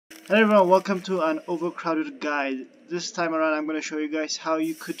Hello everyone, welcome to an overcrowded guide. This time around I'm going to show you guys how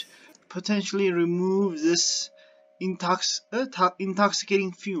you could potentially remove this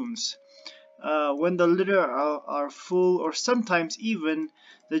intoxicating fumes when the litter are full, or sometimes even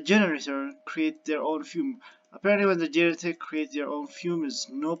the generator create their own fume. Apparently when the generator creates their own fume is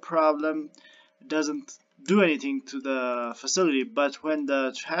no problem, it doesn't do anything to the facility, but when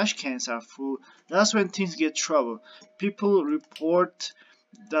the trash cans are full, that's when things get trouble. People report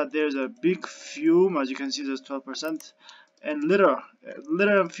that there's a big fume. As you can see, there's 12%, and litter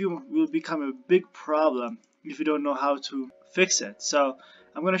and fume will become a big problem if you don't know how to fix it. So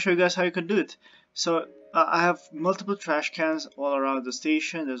I'm going to show you guys how you can do it. So I have multiple trash cans all around the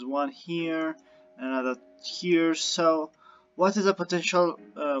station. There's one here, another here. So what is a potential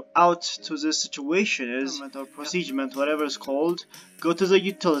out to this situation is, or procedurement, whatever it's called, go to the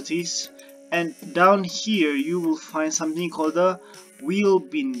utilities, and down here you will find something called the wheel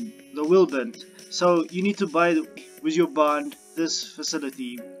bin. So you need to buy with your bond this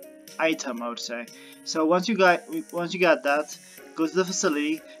facility item, I would say. So once you got that, go to the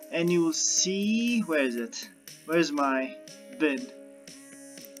facility and you will see, where is it? Where's my bin?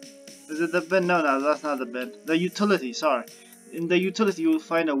 Is it the bin? No, that's not the bin. The utility, sorry. In the utility you will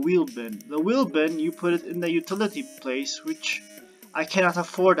find a wheel bin. The wheel bin, you put it in the utility place, which I cannot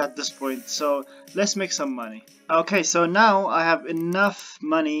afford at this point, so let's make some money. Okay, so now I have enough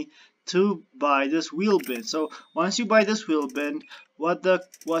money to buy this wheel bin. So once you buy this wheel bin, what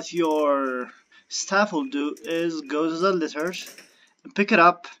your staff will do is go to the litters and pick it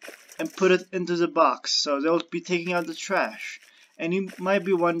up and put it into the box. So they'll be taking out the trash. And you might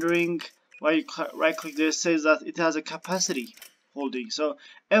be wondering why you right click there, says that it has a capacity holding. So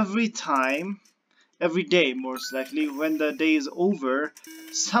every day, most likely, when the day is over,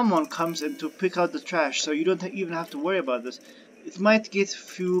 someone comes in to pick out the trash, so you don't even have to worry about this. It might get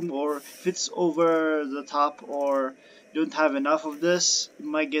fume, or if it's over the top, or you don't have enough of this, it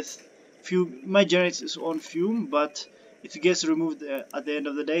might get fume. It might generate its own fume, but it gets removed at the end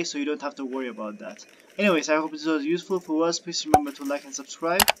of the day, so you don't have to worry about that. Anyways, I hope this was useful. If it was, please remember to like and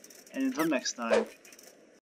subscribe, and until next time.